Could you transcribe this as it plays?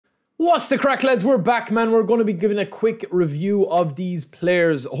What's the crack, lads? We're back, man. We're going to be giving a quick review of these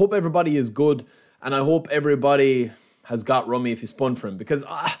players. I hope everybody is good, and I hope everybody has got Rummy if you spun for him. Because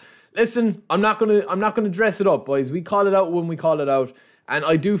listen, I'm not gonna dress it up, boys. We call it out when we call it out, and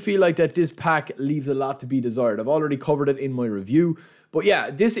I do feel like that this pack leaves a lot to be desired. I've already covered it in my review. But yeah,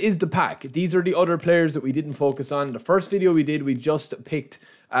 this is the pack. These are the other players that we didn't focus on. The first video we did, we just picked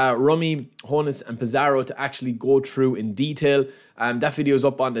Rummy, Honus, and Pizarro to actually go through in detail. That video is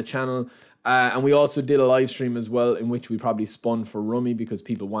up on the channel. And we also did a live stream as well in which we probably spun for Rummy because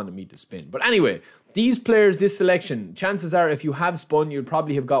people wanted me to spin. But anyway, these players, this selection, chances are if you have spun, you'll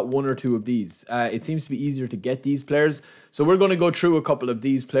probably have got one or two of these. It seems to be easier to get these players. So we're going to go through a couple of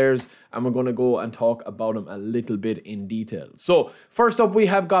these players and we're going to go and talk about them a little bit in detail. So first up, we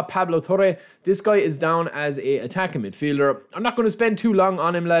have got Pablo Torre. This guy is down as a attacking midfielder. I'm not going to spend too long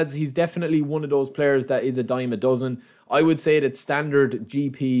on him, lads. He's definitely one of those players that is a dime a dozen. I would say that standard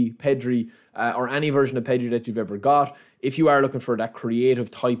GP, Pedri, or any version of Pedri that you've ever got, if you are looking for that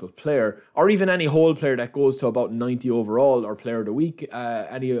creative type of player, or even any whole player that goes to about 90 overall or player of the week,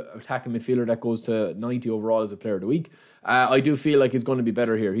 any attacking midfielder that goes to 90 overall as a player of the week, I do feel like he's going to be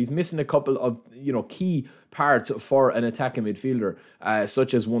better here. He's missing a couple of key parts for an attacking midfielder,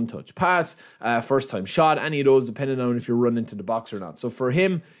 such as one-touch pass, first-time shot, any of those, depending on if you're running into the box or not. So for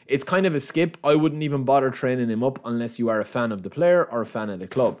him, it's kind of a skip. I wouldn't even bother training him up unless you are a fan of the player or a fan of the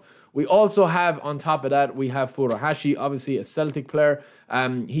club. We also have, on top of that, we have Furuhashi, obviously a Celtic player.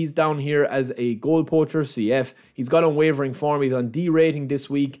 He's down here as a goal poacher, CF. He's got unwavering form. He's on D rating this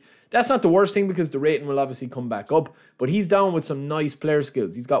week. That's not the worst thing because the rating will obviously come back up. But he's down with some nice player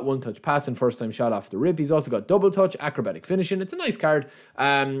skills. He's got one-touch pass and first-time shot off the rip. He's also got double-touch, acrobatic finishing. It's a nice card.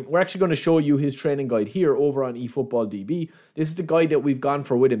 We're actually going to show you his training guide here over on eFootball DB. This is the guide that we've gone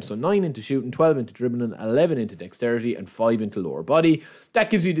for with him. So 9 into shooting, 12 into dribbling, 11 into dexterity, and 5 into lower body.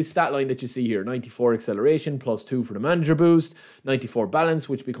 That gives you the stat line that you see here. 94 acceleration, +2 for the manager boost. 94 balance,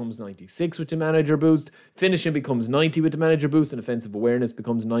 which becomes 96 with the manager boost. Finishing becomes 90 with the manager boost. And offensive awareness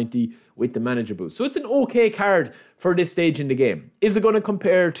becomes 90 with the manager boost. So it's an okay card for this stage in the game. Is it going to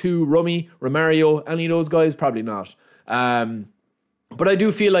compare to Rummy, Romario, any of those guys? Probably not. But I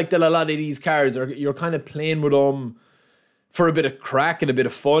do feel like that a lot of these cards, you're kind of playing with them for a bit of crack and a bit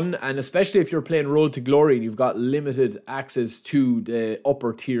of fun, and especially if you're playing Road to Glory and you've got limited access to the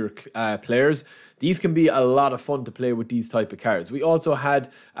upper tier players, these can be a lot of fun to play with these type of cards. We also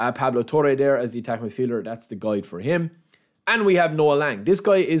had Pablo Torre there as the attack midfielder. That's the guide for him. And we have Noah Lang. This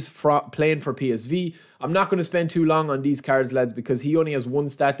guy is playing for PSV. I'm not going to spend too long on these cards, lads, because he only has one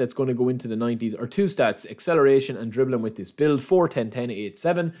stat that's going to go into the 90s, or two stats, acceleration and dribbling with this build, 4, 10, 10, 8,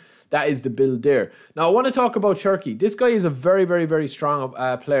 7. That is the build there. Now, I want to talk about Cherki. This guy is a very, very, very strong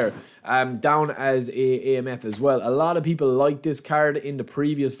player, down as a AMF as well. A lot of people like this card in the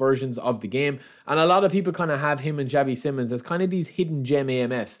previous versions of the game, and a lot of people kind of have him and Xavi Simons as kind of these hidden gem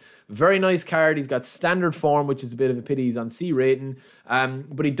AMFs. Very nice card. He's got standard form, which is a bit of a pity. He's on C rating,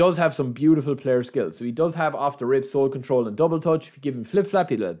 but he does have some beautiful player skills. So he does have off the rip, soul control, and double touch. If you give him flip flap,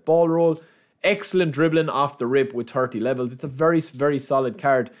 he'll let ball roll. Excellent dribbling off the rip with 30 levels. It's a very, very solid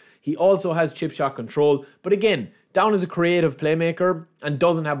card. He also has chip shot control, but again, down as a creative playmaker and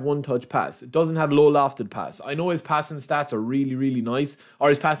doesn't have one-touch pass. It doesn't have low-lofted pass. I know his passing stats are really, really nice, or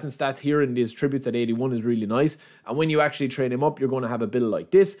his passing stats here in these tributes at 81 is really nice, and when you actually train him up, you're going to have a build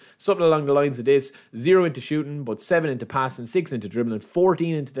like this, something along the lines of this: 0 into shooting, but 7 into passing, 6 into dribbling,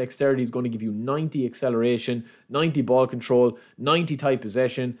 14 into dexterity is going to give you 90 acceleration, 90 ball control, 90 tight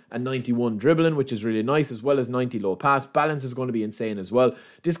possession, and 91 dribbling, which is really nice, as well as 90 low pass. Balance is going to be insane as well.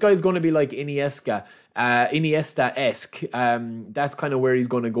 This guy is going to be like Iniesta-esque. That's kind of where he's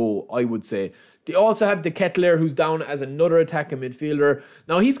going to go, I would say. They also have De Ketelaere, who's down as another attacking midfielder.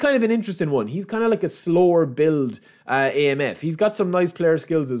 Now, he's kind of an interesting one. He's kind of like a slower build AMF. He's got some nice player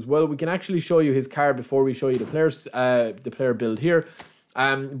skills as well. We can actually show you his card before we show you the player build here.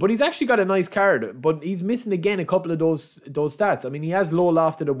 But he's actually got a nice card, but he's missing again a couple of those stats. I mean, he has low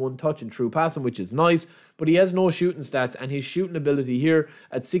lofted and one touch and true passing, which is nice, but he has no shooting stats, and his shooting ability here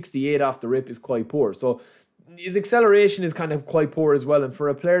at 68 off the rip is quite poor. So his acceleration is kind of quite poor as well, and for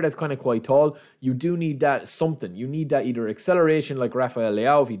a player that's kind of quite tall, you do need that something. You need that either acceleration like Rafael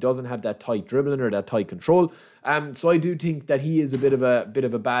Leao if he doesn't have that tight dribbling or that tight control. So I do think that he is a bit of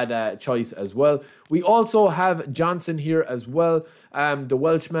a bad choice as well. We also have Johnson here as well. The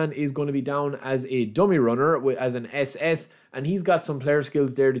Welshman is going to be down as a dummy runner as an SS. and he's got some player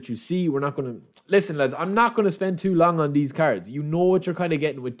skills there that you see. We're not going to... Listen, lads, I'm not going to spend too long on these cards. You know what you're kind of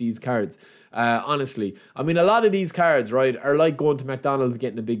getting with these cards, honestly. I mean, a lot of these cards, right, are like going to McDonald's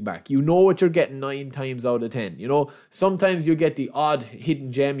getting a Big Mac. You know what you're getting 9 times out of 10, you know? Sometimes you get the odd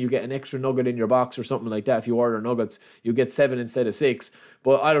hidden gem. You get an extra nugget in your box or something like that. If you order nuggets, you get 7 instead of 6.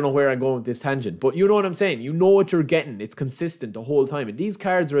 But I don't know where I'm going with this tangent. But you know what I'm saying. You know what you're getting. It's consistent the whole time. And these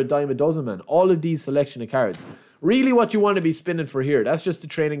cards are a dime a dozen, man. All of these selection of cards. Really what you want to be spinning for here. That's just the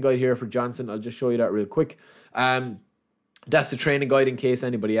training guide here for Johnson. I'll just show you that real quick. That's the training guide in case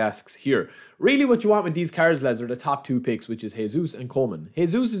anybody asks here. Really what you want with these cards, lads, are the top 2 picks, which is Jesus and Coleman.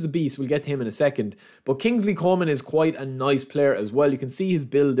 Jesus is a beast. We'll get to him in a second. But Kingsley Coleman is quite a nice player as well. You can see his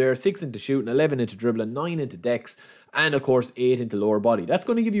build there. 6 into shooting, 11 into dribbling, 9 into dex, and of course 8 into lower body. That's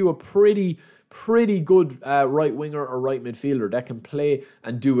going to give you a pretty good right winger or right midfielder that can play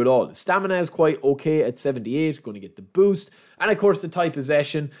and do it all. Stamina is quite okay at 78, going to get the boost. And of course the tight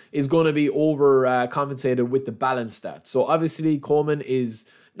possession is going to be over compensated with the balance stat. So obviously Coleman is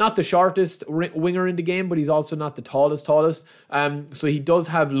not the shortest winger in the game, but he's also not the tallest. So he does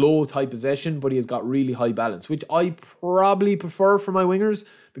have low tight possession, but he has got really high balance, which I probably prefer for my wingers,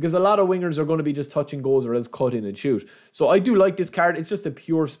 because a lot of wingers are going to be just touching goals or else cut in and shoot. So I do like this card. It's just a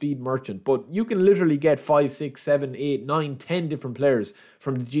pure speed merchant, but you can literally get 5, 6, 7, 8, 9, 10 different players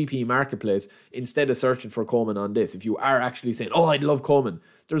from the GP marketplace instead of searching for Coleman on this. If you are actually saying, oh, I'd love Coleman,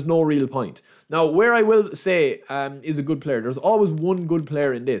 there's no real point. Now, where I will say is a good player, there's always one good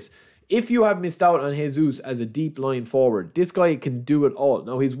player in this. If you have missed out on Jesus as a deep line forward, this guy can do it all.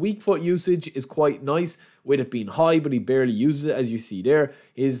 Now, his weak foot usage is quite nice with it being high, but he barely uses it, as you see there.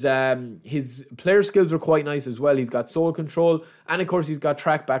 His player skills are quite nice as well. He's got soul control, and of course he's got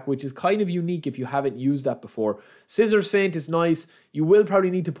track back, which is kind of unique if you haven't used that before. Scissors feint is nice. You will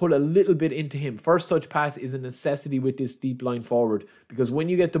probably need to put a little bit into him. First touch pass is a necessity with this deep line forward, because when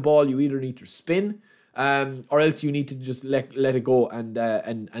you get the ball, you either need to spin, or else you need to just let it go and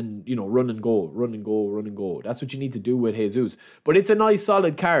you know, run and go. That's what you need to do with Jesus. But it's a nice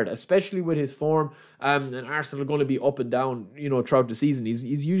solid card, especially with his form. And Arsenal are going to be up and down, you know, throughout the season.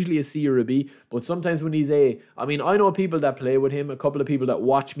 He's usually a C or a B, but sometimes when he's A, I mean, I know people that play with him, a couple of people that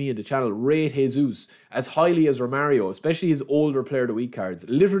watch me in the channel rate Jesus as highly as Romario, especially his older player of the week cards,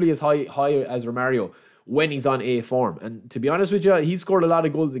 literally as high as Romario when he's on A form. And to be honest with you, he scored a lot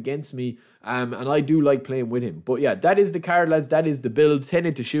of goals against me, and I do like playing with him. But yeah, that is the card, lads. That is the build. 10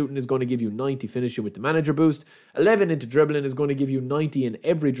 into shooting is going to give you 90 finishing with the manager boost. 11 into dribbling is going to give you 90 in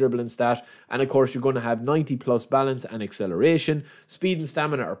every dribbling stat. And of course, you're going to have 90 plus balance and acceleration. Speed and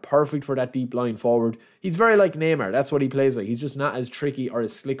stamina are perfect for that deep line forward. He's very like Neymar. That's what he plays like. He's just not as tricky or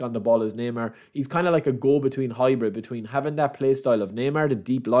as slick on the ball as Neymar. He's kind of like a go-between hybrid between having that play style of Neymar, the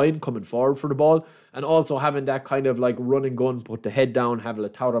deep line coming forward for the ball, and also having that kind of like run and gun, put the head down, have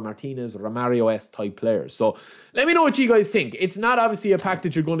Lautaro Martinez, Romario-esque type players. So let me know what you guys think. It's not obviously a pack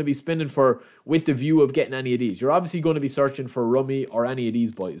that you're going to be spinning for with the view of getting any of these. You're obviously going to be searching for Rummy or any of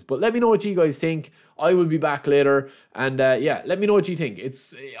these boys. But let me know what you guys think. I will be back later. And yeah, let me know what you think.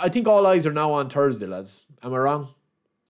 I think all eyes are now on Thursday, lads. Am I wrong?